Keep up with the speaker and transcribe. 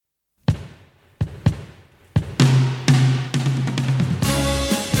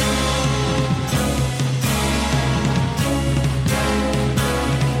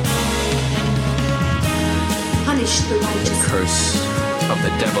The curse of the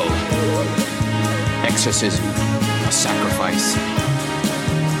devil. Exorcism, a sacrifice.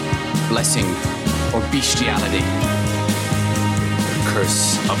 Blessing or bestiality. The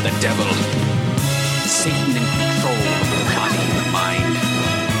curse of the devil. Satan in control of the body and the mind.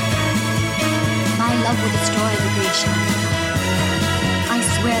 My love will destroy the great shadow. I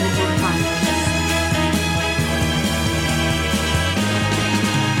swear that you will find peace.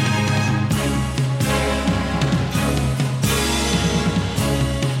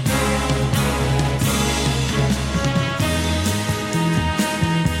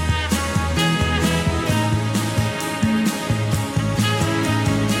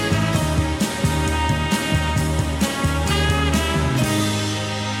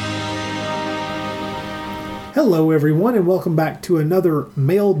 Hello, everyone, and welcome back to another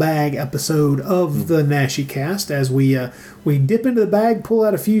mailbag episode of the Naschy Cast. As we dip into the bag, pull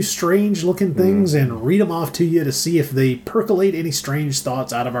out a few strange-looking things, and read them off to you to see if they percolate any strange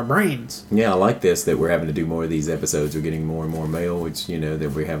thoughts out of our brains. Yeah, I like this, that we're having to do more of these episodes. We're getting more and more mail, which, you know, that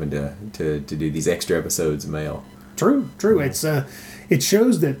we're having to do these extra episodes of mail. True. It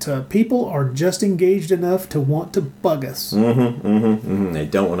shows that people are just engaged enough to want to bug us. They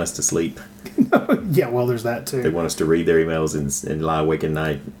don't want us to sleep. Yeah, well, there's that too. They want us to read their emails and lie awake at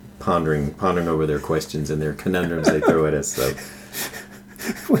night, pondering over their questions and their conundrums they throw at us. So,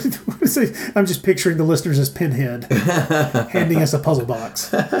 what is it? I'm just picturing the listeners as Pinhead handing us a puzzle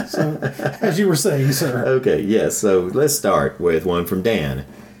box. So, as you were saying, sir. Okay, yes. So let's start with one from Dan.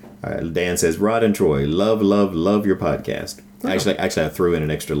 Dan says, "Rod and Troy, love your podcast." Actually, I threw in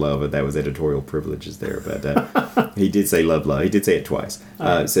an extra love. That was editorial privileges there, but he did say love. He did say it twice.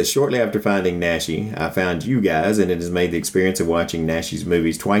 It says, "Shortly after finding Naschy, I found you guys, and it has made the experience of watching Naschy's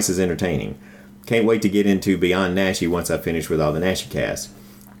movies twice as entertaining. Can't wait to get into Beyond Naschy once I finish with all the Naschy cast.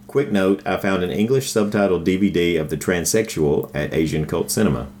 Quick note, I found an English subtitled DVD of The Transsexual at Asian Cult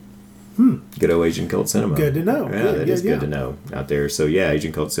Cinema." Good old Asian Cult Cinema. Good to know. Yeah, that is good to know out there. So yeah,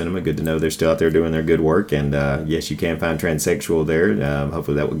 Asian Cult Cinema, good to know they're still out there doing their good work. And yes, you can find Transsexual there.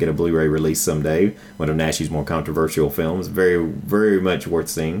 Hopefully that will get a Blu-ray release someday. One of Naschy's more controversial films. Very, very much worth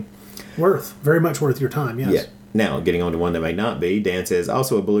seeing. Very much worth your time, yes. Yeah. Now, getting on to one that may not be, Dan says,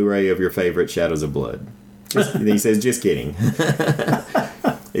 also a Blu-ray of your favorite Shadows of Blood. He says, just kidding.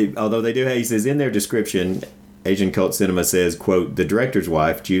 Although they do have, he says, in their description, Asian Cult Cinema says, quote, "The director's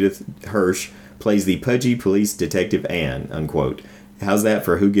wife, Judith Hirsch, plays the pudgy police detective Anne," unquote. How's that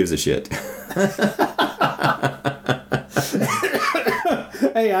for who gives a shit?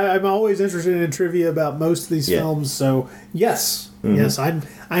 Hey, I'm always interested in trivia about most of these films, so yes. Yes,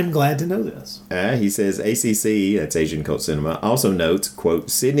 I'm glad to know this. He says, ACC, that's Asian Cult Cinema, also notes, quote,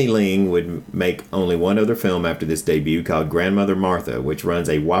 "Sidney Ling would make only one other film after this debut called Grandmother Martha, which runs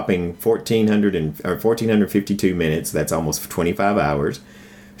a whopping 1,452 minutes, that's almost 25 hours,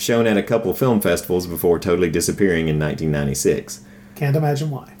 shown at a couple film festivals before totally disappearing in 1996. Can't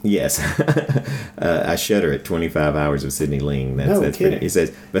imagine why. Yes. I shudder at 25 hours of Sidney Ling. No kidding. He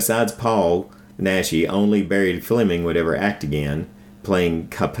says, besides Paul Naschy, only Barry Fleming would ever act again, playing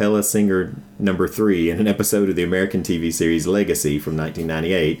Capella Singer number 3 in an episode of the American TV series Legacy from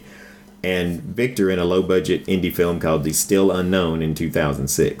 1998, and Victor in a low-budget indie film called The Still Unknown in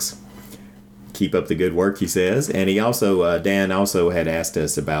 2006. Keep up the good work," he says. And he also, Dan also had asked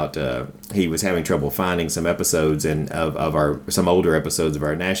us about, he was having trouble finding some episodes some older episodes of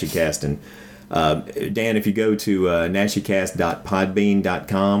our Naschy Cast. And Dan, if you go to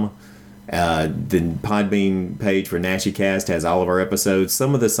nashycast.podbean.com, the Podbean page for Naschy Cast has all of our episodes.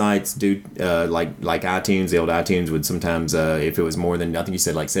 Some of the sites do, like iTunes, the old iTunes would sometimes, if it was more than, I think you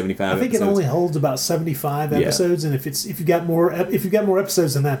said like 75 I think episodes. it only holds about 75 episodes, and if you've got more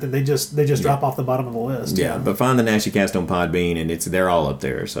episodes than that, then they just drop off the bottom of the list. Yeah, but find the Naschy Cast on Podbean, and they're all up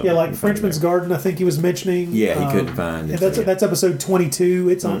there. So yeah, like Frenchman's Garden, I think he was mentioning. Yeah, he couldn't find it. That's episode 22.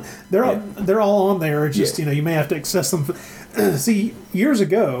 It's on. They're all on there. It's just you may have to access them. See, years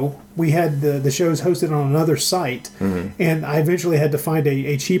ago, we had the shows hosted on another site, and I eventually had to find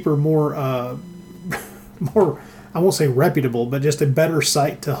a cheaper, more, I won't say reputable, but just a better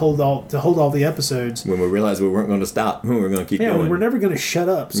site to hold all the episodes. When we realized we weren't going to stop, we were going to keep going. Yeah, we're never going to shut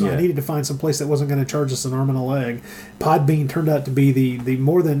up, so I needed to find some place that wasn't going to charge us an arm and a leg. Podbean turned out to be the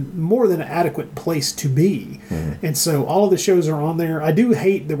more than adequate place to be, and so all of the shows are on there. I do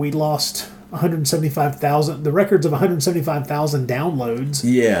hate that we lost 175,000, the records of 175,000 downloads.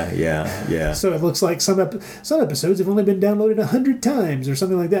 Yeah. So it looks like some episodes have only been downloaded 100 times or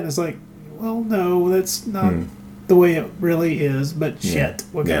something like that. And it's like, well, no, that's not the way it really is. But shit,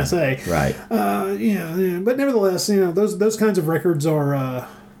 what can I say? Right. Yeah. But nevertheless, those kinds of records are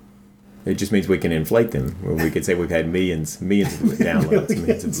It just means we can inflate them. We could say we've had millions of downloads,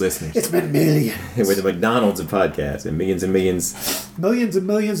 millions of listeners. It's been millions. With the McDonald's of podcasts and millions. Millions and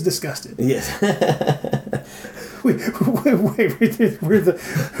millions disgusted. Yes. We're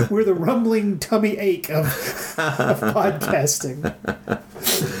the rumbling tummy ache of podcasting.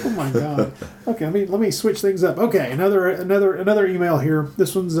 Oh my god. Okay, let me switch things up. Okay, another email here.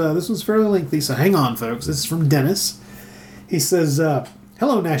 This one's fairly lengthy, so hang on, folks. This is from Dennis. He says,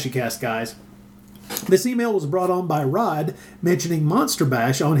 "Hello, NashiCast guys. This email was brought on by Rod mentioning Monster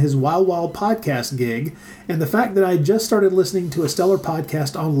Bash on his Wild Wild podcast gig, and the fact that I just started listening to a stellar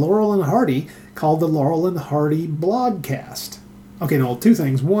podcast on Laurel and Hardy called the Laurel and Hardy Blogcast." Okay, no, two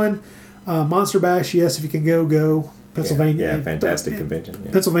things. One, Monster Bash, yes, if you can go. Pennsylvania. Yeah, fantastic convention.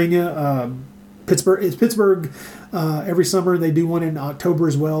 Yeah. Pennsylvania, Pittsburgh. It's Pittsburgh every summer. They do one in October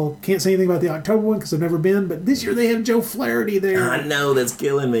as well. Can't say anything about the October one because I've never been, but this year they have Joe Flaherty there. I know, that's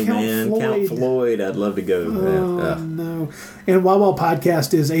killing me, man. Count Floyd. I'd love to go. Oh, no. And Wild Wild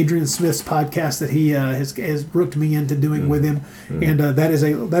Podcast is Adrian Smith's podcast that he has rooked me into doing with him. And that is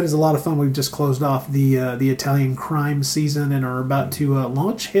a lot of fun. We've just closed off the Italian crime season and are about to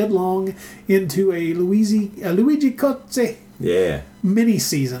launch headlong into a Luigi Cozzi mini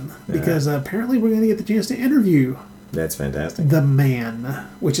season because apparently we're going to get the chance to interview that's fantastic the man,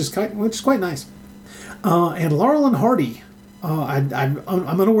 which is quite nice. And Laurel and Hardy, I'm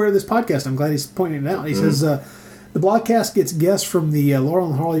unaware of this podcast. I'm glad he's pointing it out. He says the blogcast gets guests from the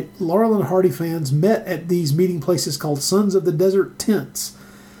Laurel and Hardy fans met at these meeting places called Sons of the Desert Tents.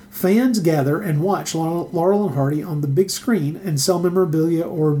 Fans gather and watch Laurel and Hardy on the big screen and sell memorabilia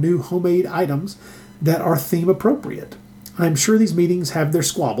or new homemade items that are theme appropriate. I'm sure these meetings have their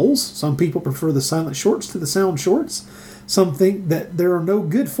squabbles. Some people prefer the silent shorts to the sound shorts. Some think that there are no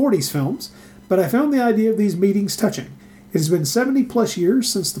good 40s films, but I found the idea of these meetings touching. It has been 70 plus years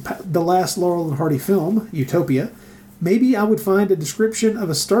since the last Laurel and Hardy film, Utopia. Maybe I would find a description of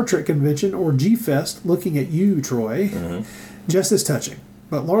a Star Trek convention or G-Fest, looking at you, Troy, just as touching.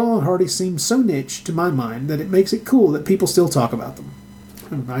 But Laurel and Hardy seems so niche to my mind that it makes it cool that people still talk about them.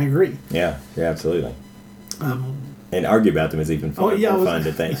 I agree. Yeah, absolutely. And argue about them is even fun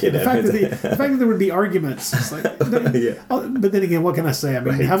to think. The fact that there would be arguments. It's like, but then again, what can I say? I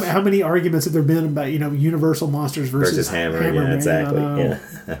mean, how many arguments have there been about Universal Monsters versus Hammer? Yeah, exactly.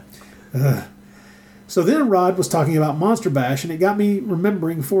 Yeah. So then Rod was talking about Monster Bash, and it got me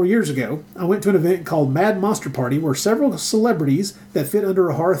remembering 4 years ago, I went to an event called Mad Monster Party where several celebrities that fit under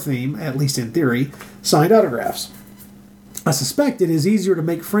a horror theme, at least in theory, signed autographs. I suspect it is easier to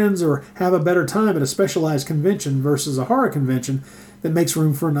make friends or have a better time at a specialized convention versus a horror convention that makes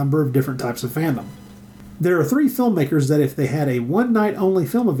room for a number of different types of fandom. There are 3 filmmakers that if they had a one-night-only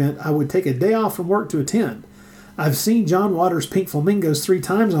film event, I would take a day off from work to attend. I've seen John Waters' Pink Flamingos 3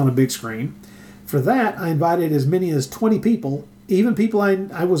 times on a big screen. For that, I invited as many as 20 people, even people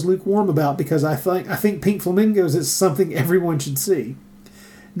I was lukewarm about because I think Pink Flamingos is something everyone should see.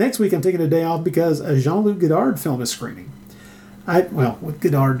 Next week, I'm taking a day off because a Jean-Luc Godard film is screening. With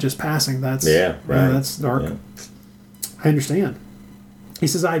Godard just passing, that's that's dark. Yeah. I understand. He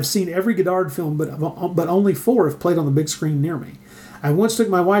says, I've seen every Godard film, but only 4 have played on the big screen near me. I once took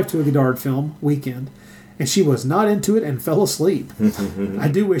my wife to a Godard film, Weekend, and she was not into it and fell asleep. I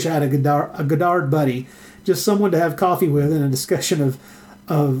do wish I had a Godard buddy, just someone to have coffee with in a discussion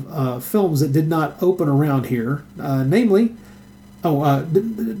of films that did not open around here.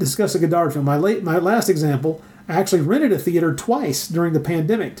 Discuss a Godard film. My last example, I actually rented a theater twice during the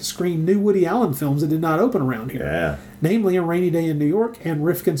pandemic to screen new Woody Allen films that did not open around here. Yeah. Namely, A Rainy Day in New York and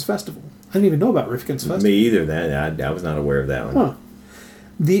Rifkin's Festival. I didn't even know about Rifkin's Festival. Me either. I was not aware of that one. Huh.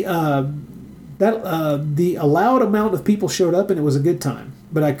 The allowed amount of people showed up and it was a good time.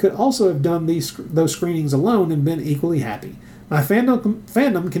 But I could also have done those screenings alone and been equally happy. My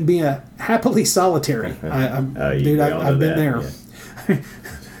fandom can be a happily solitary. I've been there. Yeah.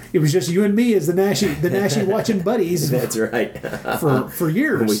 It was just you and me as the Nashi watching buddies. That's right. for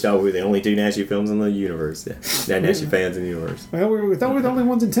years. We thought we were the only 2 Nashi films in the universe. Yeah. Nashi fans in the universe. Well, we thought we were the only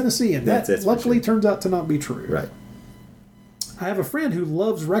ones in Tennessee, and that luckily turns out to not be true. Right. I have a friend who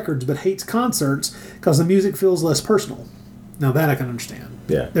loves records but hates concerts because the music feels less personal. Now that I can understand.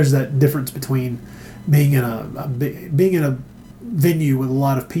 Yeah. There's that difference between being in a venue with a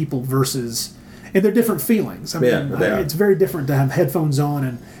lot of people versus, and they're different feelings. I mean, it's very different to have headphones on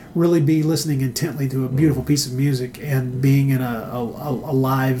and really be listening intently to a beautiful piece of music and being in a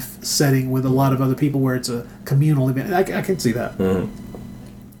live setting with a lot of other people where it's a communal event. I can see that. Mm-hmm.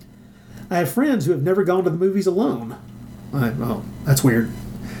 I have friends who have never gone to the movies alone. That's weird.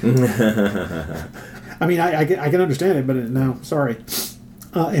 I mean, I can understand it, but no, sorry.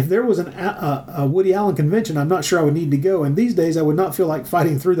 If there was a Woody Allen convention, I'm not sure I would need to go. And these days, I would not feel like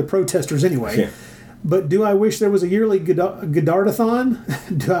fighting through the protesters anyway. Yeah. But do I wish there was a yearly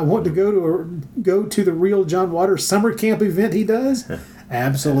Godardathon? Do I want to go to the real John Waters summer camp event he does?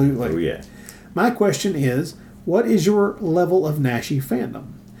 Absolutely. Oh, yeah. My question is, what is your level of Naschy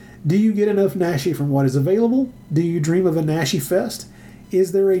fandom? Do you get enough Naschy from what is available? Do you dream of a Naschy fest?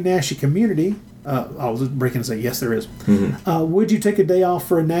 Is there a Naschy community? I was breaking to say, yes, there is. Mm-hmm. Would you take a day off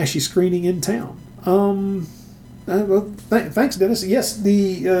for a Naschy screening in town? Thanks, Dennis. Yes,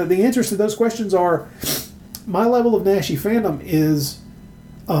 the answers to those questions are, my level of Naschy fandom is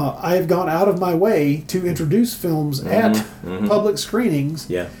I have gone out of my way to introduce films at public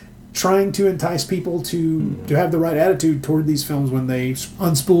screenings, trying to entice people to have the right attitude toward these films when they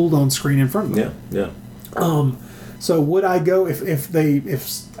unspooled on screen in front of them. Yeah. So would I go if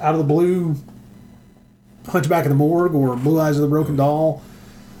out of the blue, Hunchback of the Morgue or Blue Eyes of the Broken Doll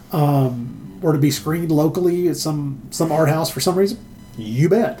were to be screened locally at some art house for some reason? You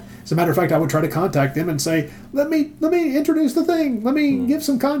bet. As a matter of fact, I would try to contact them and say, let me introduce the thing. Let me give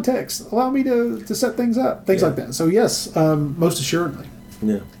some context. Allow me to set things up. Things like that. So yes, most assuredly.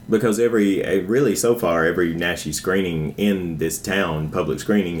 Yeah, because really so far every Naschy screening in this town, public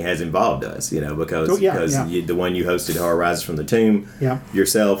screening, has involved us. Because the one you hosted, Horror Rises from the Tomb,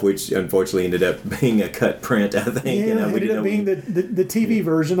 yourself, which unfortunately ended up being a cut print, I think. Yeah, it ended up being the TV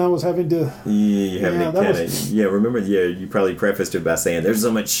version. I was having to. Remember, you probably prefaced it by saying there's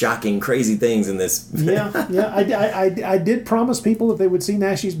so much shocking, crazy things in this. I did promise people that they would see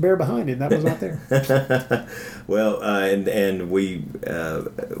Naschy's bare behind it. That was not there. Well, and we,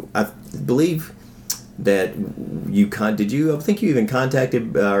 I believe that did you? I think you even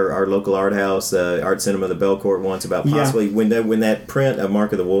contacted our local art house, Art Cinema, the Belcourt, once about possibly when that print of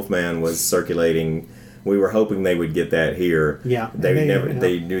Mark of the Wolfman was circulating. We were hoping they would get that here. Yeah, they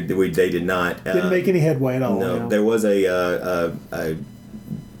did not. Didn't make any headway at all. No, there was a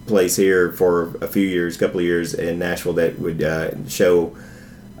place here for a couple of years in Nashville that would show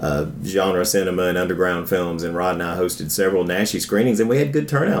genre cinema and underground films, and Rod and I hosted several Naschy screenings, and we had good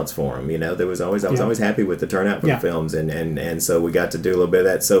turnouts for them. I was always happy with the turnout for the films, and so we got to do a little bit of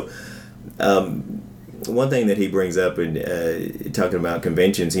that. So one thing that he brings up in talking about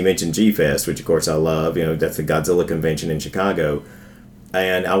conventions, he mentioned G-Fest, which of course I love. That's the Godzilla convention in Chicago,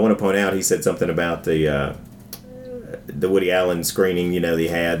 and I want to point out he said something about the Woody Allen screening. He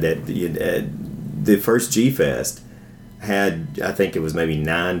had that the first G-Fest had, I think it was maybe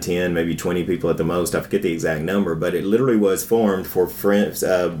 9, 10, maybe 20 people at the most. I forget the exact number, but it literally was formed for friends.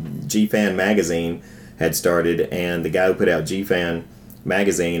 G-Fan magazine had started, and the guy who put out G-Fan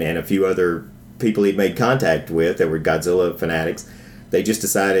magazine and a few other people he'd made contact with that were Godzilla fanatics, they just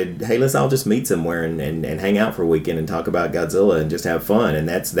decided, hey, let's all just meet somewhere and hang out for a weekend and talk about Godzilla and just have fun. And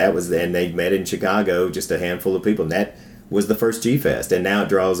and they met in Chicago, just a handful of people, and that was the first G-Fest, and now it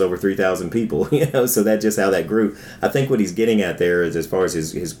draws over 3,000 people. So that's just how that grew. I think what he's getting at there is, as far as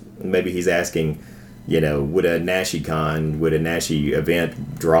his maybe he's asking, would a Naschy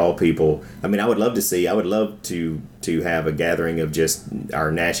event draw people? I mean, I would love to have a gathering of just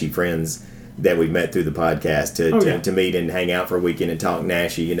our Naschy friends that we've met through the podcast to meet and hang out for a weekend and talk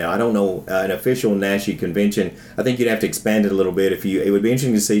Naschy. I don't know, an official Naschy convention, I think you'd have to expand it a little bit. It would be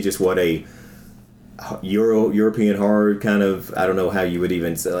interesting to see just what a European horror kind of, I don't know how you would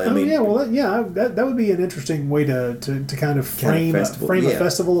even say. That would be an interesting way to kind of frame a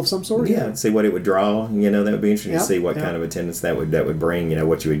festival of some sort. Yeah, see what it would draw. That would be interesting to see what kind of attendance that would bring.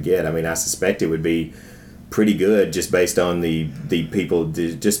 What you would get. I mean, I suspect it would be pretty good just based on the people,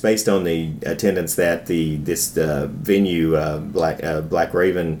 just based on the attendance that this venue Black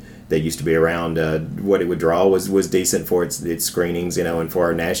Raven that used to be around. What it would draw was decent for its screenings, and for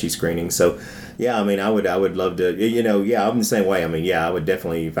our Naschy screenings. So. Yeah, I mean, I would love to, I'm the same way. I mean, I would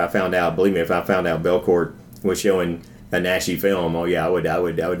definitely, if I found out Belcourt was showing a Naschy film, I would have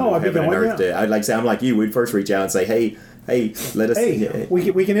an earth to, I'd like to say, I'm like you, we'd first reach out and say, hey, let us. Hey,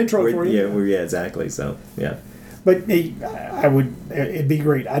 we can intro for you. Yeah, exactly. So, yeah. But it'd be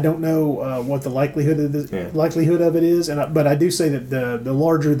great. I don't know what the likelihood of it is, but I do say that the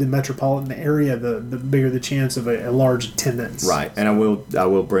larger the metropolitan area, the bigger the chance of a large attendance. Right, and I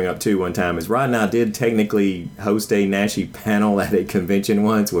will bring up too. One time, is Rod and I did technically host a Naschy panel at a convention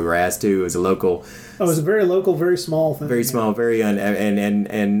once. We were asked to as a local. Oh, it was a very local, very small thing. Very small, very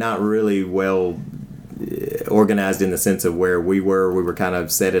and not really well organized in the sense of where we were kind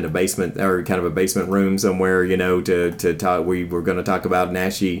of set in a basement or kind of a basement room somewhere, to talk. We were going to talk about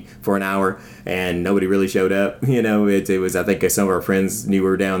Naschy for an hour, and nobody really showed up. It was, I think some of our friends knew we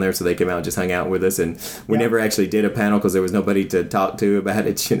were down there, so they came out and just hung out with us, and we never actually did a panel because there was nobody to talk to about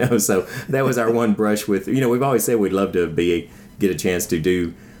it. So that was our one brush with. We've always said we'd love to get a chance to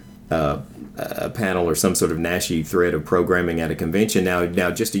do a panel or some sort of Naschy thread of programming at a convention.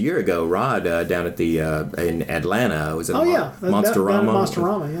 Now, just a year ago, Rod down at the in Atlanta was at Monsterama.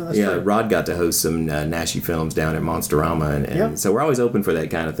 Monsterama, yeah, that's right. Rod got to host some Naschy films down at Monsterama, and so we're always open for that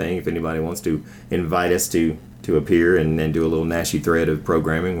kind of thing. If anybody wants to invite us to appear and do a little Naschy thread of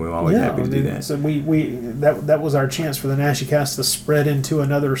programming, we're always happy to do that. So that was our chance for the Naschy cast to spread into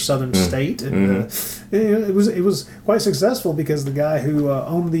another southern state, and it was quite successful because the guy who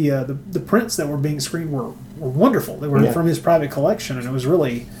owned the prints that were being screened were wonderful. They were from his private collection, and it was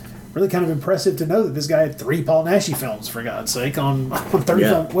really kind of impressive to know that this guy had 3 Paul Naschy films, for God's sake, on 35.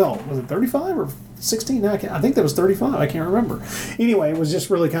 Yeah. Well, was it 35 or 16? I think that was 35. I can't remember. Anyway, it was just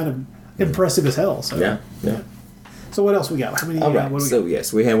really kind of impressive as hell. So. Yeah. So what else we got? How many? All right.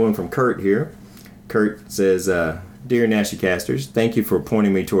 Yes, we have one from Kurt here. Kurt says, "Dear Naschy Casters, thank you for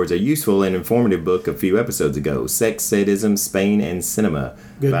pointing me towards a useful and informative book a few episodes ago, Sex, Sadism, Spain, and Cinema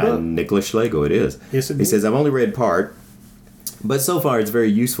by Nicholas Schlegel." It is. Yes, it is. He says, "I've only read part, but so far it's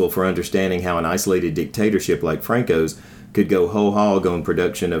very useful for understanding how an isolated dictatorship like Franco's could go whole hog on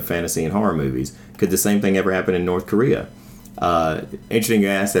production of fantasy and horror movies. Could the same thing ever happen in North Korea?" Interesting you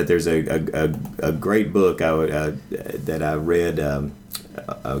asked that. There's a great book that I read a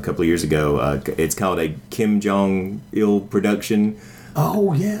couple of years ago. It's called A Kim Jong-il Production.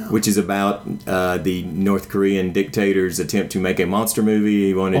 Oh, yeah. Which is about the North Korean dictator's attempt to make a monster movie.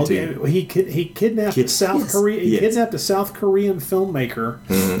 He wanted to. He kidnapped South Korea. He kidnapped a South Korean filmmaker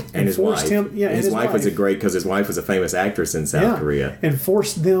and his forced wife. him. Yeah, his wife was because his wife was a famous actress in South Korea, and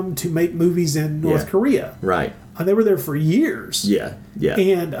forced them to make movies in North Korea. Right. And they were there for years. Yeah.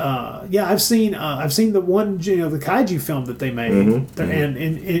 And I've seen the one the kaiju film that they made and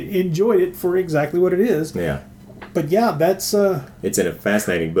enjoyed it for exactly what it is. Yeah. But yeah, that's it's a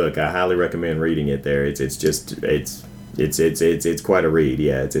fascinating book. I highly recommend reading it. There, it's quite a read.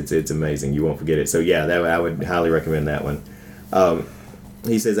 Yeah, it's amazing. You won't forget it. So yeah, I would highly recommend that one.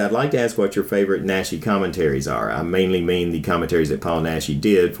 He says, "I'd like to ask what your favorite Naschy commentaries are. I mainly mean the commentaries that Paul Naschy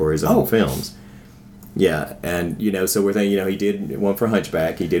did for his own films." Yeah, and so we're thinking, he did one for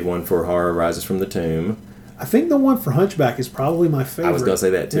Hunchback. He did one for Horror Rises from the Tomb. I think the one for Hunchback is probably my favorite. I was going to say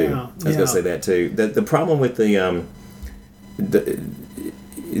that too. The problem with the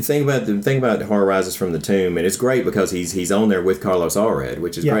thing about Horror Rises from the Tomb, and it's great because he's on there with Carlos Allred,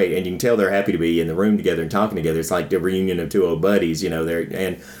 which is great, and you can tell they're happy to be in the room together and talking together. It's like the reunion of two old buddies,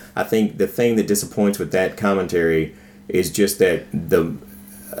 and I think the thing that disappoints with that commentary is just that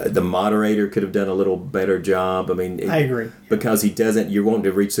the moderator could have done a little better job. I mean, I agree. Because he doesn't, you're wanting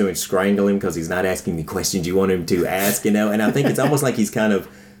to reach through and strangle him because he's not asking the questions you want him to ask, and I think it's almost like he's kind of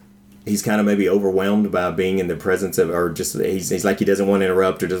maybe overwhelmed by being in the presence of, or just he's like he doesn't want to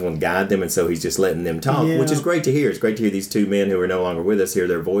interrupt or doesn't want to guide them, and so he's just letting them talk, which is great to hear. It's great to hear these two men who are no longer with us hear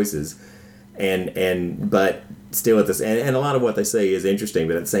their voices, but still at this, and a lot of what they say is interesting,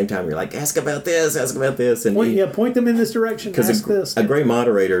 but at the same time you're like, ask about this, and point them in this direction. Ask this. A great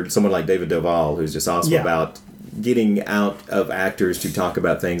moderator, someone like David Duvall, who's just awesome about getting out of actors to talk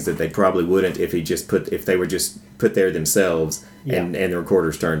about things that they probably wouldn't if they were just put there themselves and the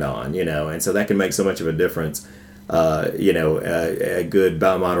recorders turned on, and so that can make so much of a difference. A good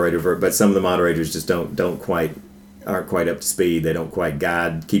moderator, but some of the moderators just aren't quite up to speed. They don't quite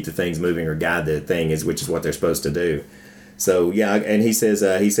keep the things moving or guide the thing, which is what they're supposed to do. So yeah, and he says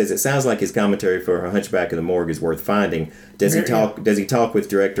it sounds like his commentary for Hunchback of the Morgue is worth finding. Does he talk with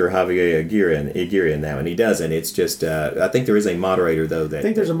director Javier Aguirre in that one? He doesn't. It's just I think there is a moderator though. I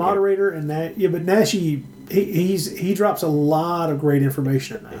think there's a moderator in that. Yeah, but Naschy he drops a lot of great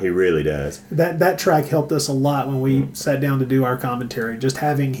information in that. He really does. That track helped us a lot when we sat down to do our commentary. Just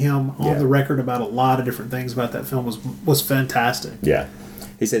having him on the record about a lot of different things about that film was fantastic. Yeah.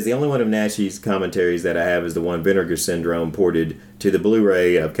 He says, the only one of Naschy's commentaries that I have is the one Vinegar Syndrome ported to the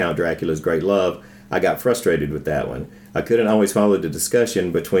Blu-ray of Count Dracula's Great Love. I got frustrated with that one. I couldn't always follow the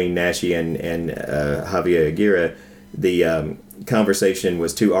discussion between Naschy and Javier Aguirre. The conversation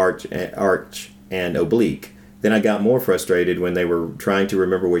was too arch and oblique. Then I got more frustrated when they were trying to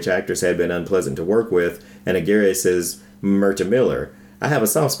remember which actress had been unpleasant to work with, and Aguirre says Myrta Miller. I have a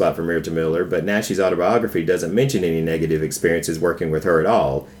soft spot for Myrta Miller, but Naschy's autobiography doesn't mention any negative experiences working with her at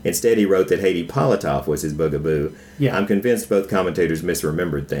all. Instead, he wrote that Haiti Politoff was his bugaboo. Yeah. I'm convinced both commentators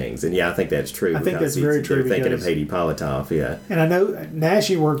misremembered things. And yeah, I think that's true. I think that's very true. They're thinking of Haiti Politoff, yeah. And I know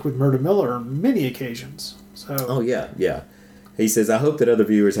Naschy worked with Myrta Miller on many occasions. So. Oh, yeah, yeah. He says, I hope that other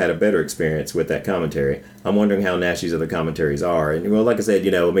viewers had a better experience with that commentary. I'm wondering how Naschy's other commentaries are. And, well, like I said,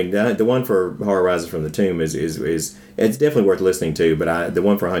 I mean, the one for Horror Rises from the Tomb is it's definitely worth listening to, but the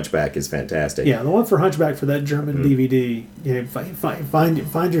one for Hunchback is fantastic. Yeah, the one for Hunchback for that German DVD,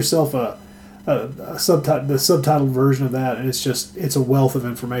 find yourself the subtitled version of that, and it's a wealth of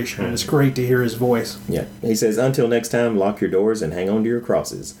information, and it's great to hear his voice. Yeah. He says, until next time, lock your doors and hang on to your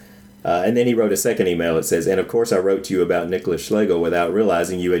crosses. And then he wrote a second email. It says, and of course I wrote to you about Nicholas Schlegel without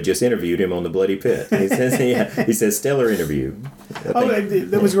realizing you had just interviewed him on the Bloody Pit. He says, stellar interview.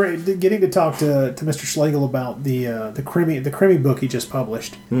 That was great. Getting to talk to Mr. Schlegel about the Krimi book he just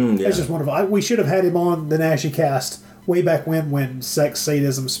published. That's just wonderful. We should have had him on the Naschy cast way back when Sex,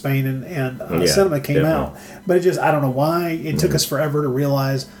 Sadism, Spain, and Cinema came out. But I don't know why it took us forever to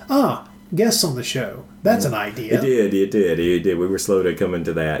realize, guests on the show. That's an idea. It did. We were slow to come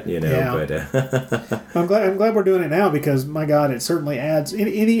into that, but I'm glad we're doing it now, because my God, it certainly adds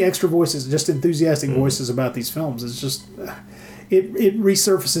any extra voices, just enthusiastic voices about these films. It's just it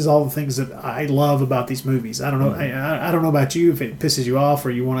resurfaces all the things that I love about these movies. I don't know. I don't know about you, if it pisses you off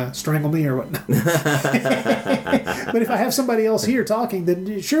or you want to strangle me or what. But if I have somebody else here talking,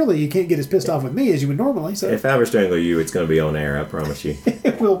 then surely you can't get as pissed off with me as you would normally. So if I ever strangle you, it's going to be on air. I promise you.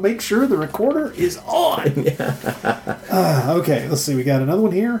 We'll make sure the recorder is on. Okay, let's see. We got another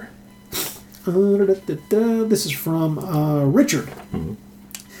one here. This is from Richard. Mm-hmm.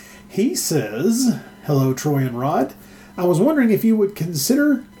 He says, "Hello, Troy and Rod. I was wondering if you would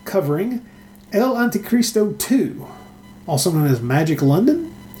consider covering El Anticristo 2, also known as Magic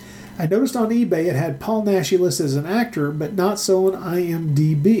London. I noticed on eBay it had Paul Naschy listed as an actor, but not so on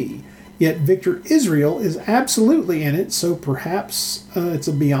IMDb. Yet Victor Israel is absolutely in it, so perhaps it's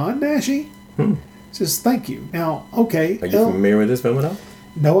a Beyond Naschy?" Says, thank you. Now, okay. Are you familiar with this film at all?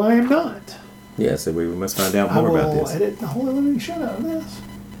 No, I am not. Yeah, so we must find out more about this. I will edit the whole living shut out of this.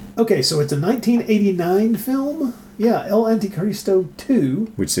 Okay, so it's a 1989 film. Yeah, El Anticristo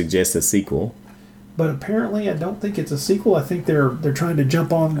 2. Which suggests a sequel. But apparently I don't think it's a sequel. I think they're trying to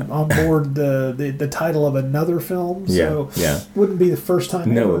jump on board the title of another film. So it wouldn't be the first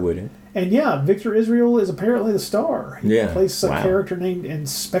time No, ever. it wouldn't. And yeah, Victor Israel is apparently the star. He plays a character named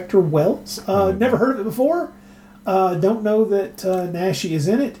Inspector Wells. Never heard of it before. Don't know that Naschy is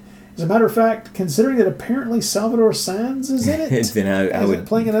in it. As a matter of fact, considering that apparently Salvador Sanz is in it, then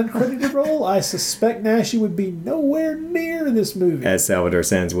playing an uncredited role, I suspect Naschy would be nowhere near this movie. As Salvador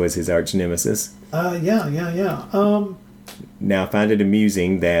Sanz was his arch nemesis. Yeah. Now, I find it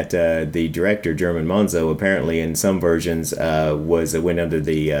amusing that the director, German Monzo, apparently in some versions went under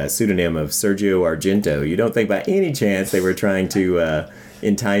the pseudonym of Sergio Argento. You don't think by any chance they were trying to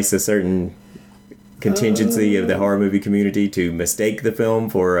entice a certain contingency of the horror movie community to mistake the film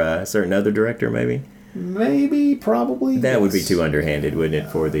for a certain other director, maybe? Maybe, probably. That would be too underhanded, wouldn't it?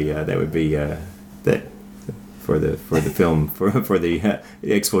 For the that would be that for the film for the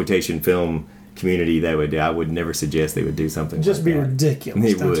exploitation film community, I would never suggest they would do something just like be that. ridiculous.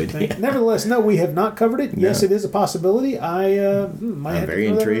 They don't would. You think? Yeah. Nevertheless, no, we have not covered it. No. Yes, it is a possibility. I'm very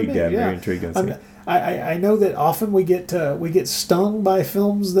intrigued. I'm very intrigued on it. I know that often we get stung by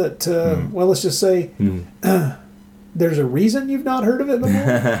films that well, let's just say there's a reason you've not heard of it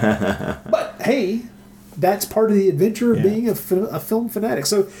before. But hey, that's part of the adventure of being a film fanatic.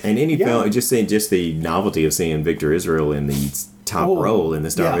 So and any film, just the novelty of seeing Victor Israel in the top role in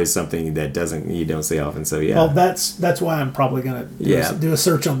the star is something that you don't see often. So well, that's why I'm probably gonna do a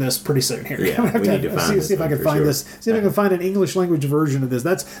search on this pretty soon here. Yeah, we need to find see if I can find this. See if I can find an English language version of this.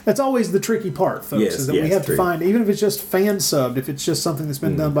 That's always the tricky part, folks. Yes, is that we have to find, even if it's just fan subbed, if it's just something that's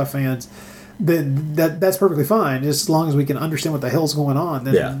been done by fans, then that's perfectly fine. Just as long as we can understand what the hell's going on,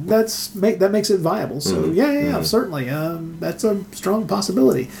 then that makes it viable. So certainly, that's a strong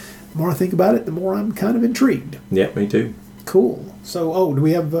possibility. The more I think about it, the more I'm kind of intrigued. Yeah, me too. Cool. So, do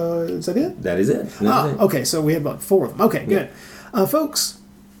we have, is that it? That is it. Okay, so we have about 4 of them. Okay, good. Folks,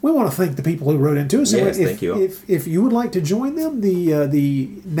 we want to thank the people who wrote into us. Yes, thank you all. If you would like to join them, the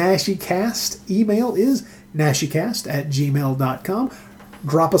NaschyCast email is nashycast@gmail.com.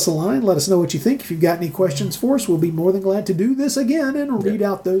 Drop us a line. Let us know what you think. If you've got any questions for us, we'll be more than glad to do this again and read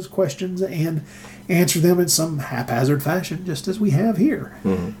out those questions and answer them in some haphazard fashion, just as we have here.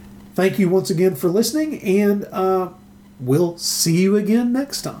 Mm-hmm. Thank you once again for listening, and we'll see you again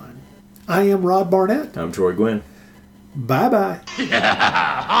next time. I am Rod Barnett. I'm Troy Gwynn. Bye-bye.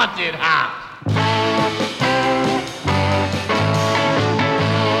 Haunted house.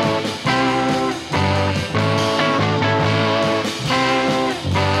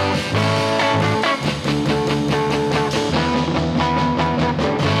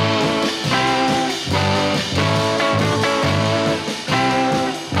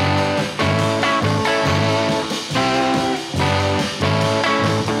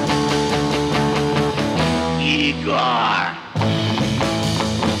 Igor.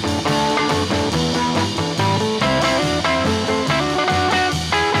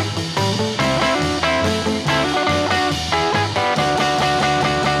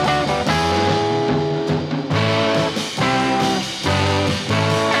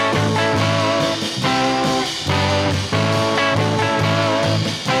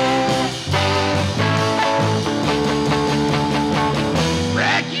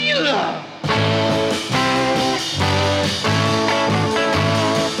 Dracula.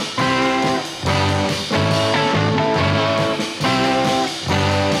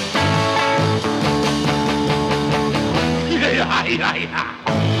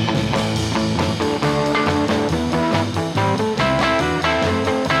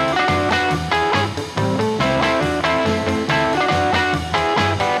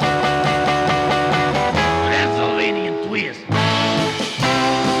 Transylvanian twist.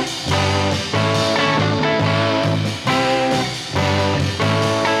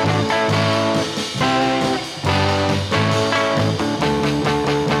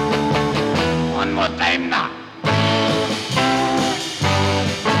 One more time now.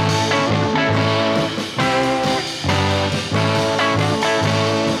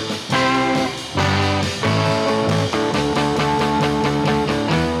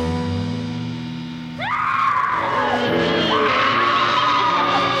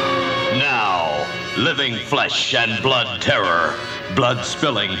 Now, living flesh and blood terror. Blood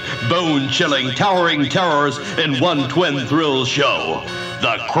spilling, bone chilling, towering terrors in one twin thrill show.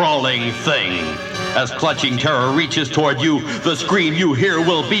 The Crawling Thing. As clutching terror reaches toward you, the scream you hear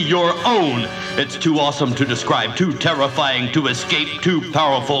will be your own. It's too awesome to describe, too terrifying to escape, too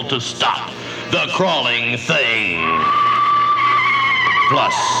powerful to stop. The Crawling Thing.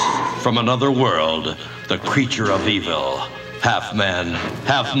 Plus, from another world, the creature of evil. Half man,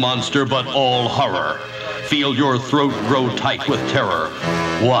 half monster, but all horror. Feel your throat grow tight with terror.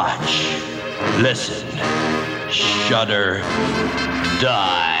 Watch, listen, shudder,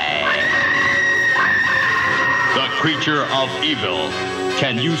 die. The creature of evil.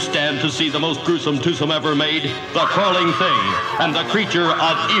 Can you stand to see the most gruesome twosome ever made? The Crawling Thing and the creature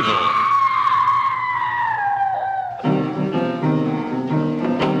of evil.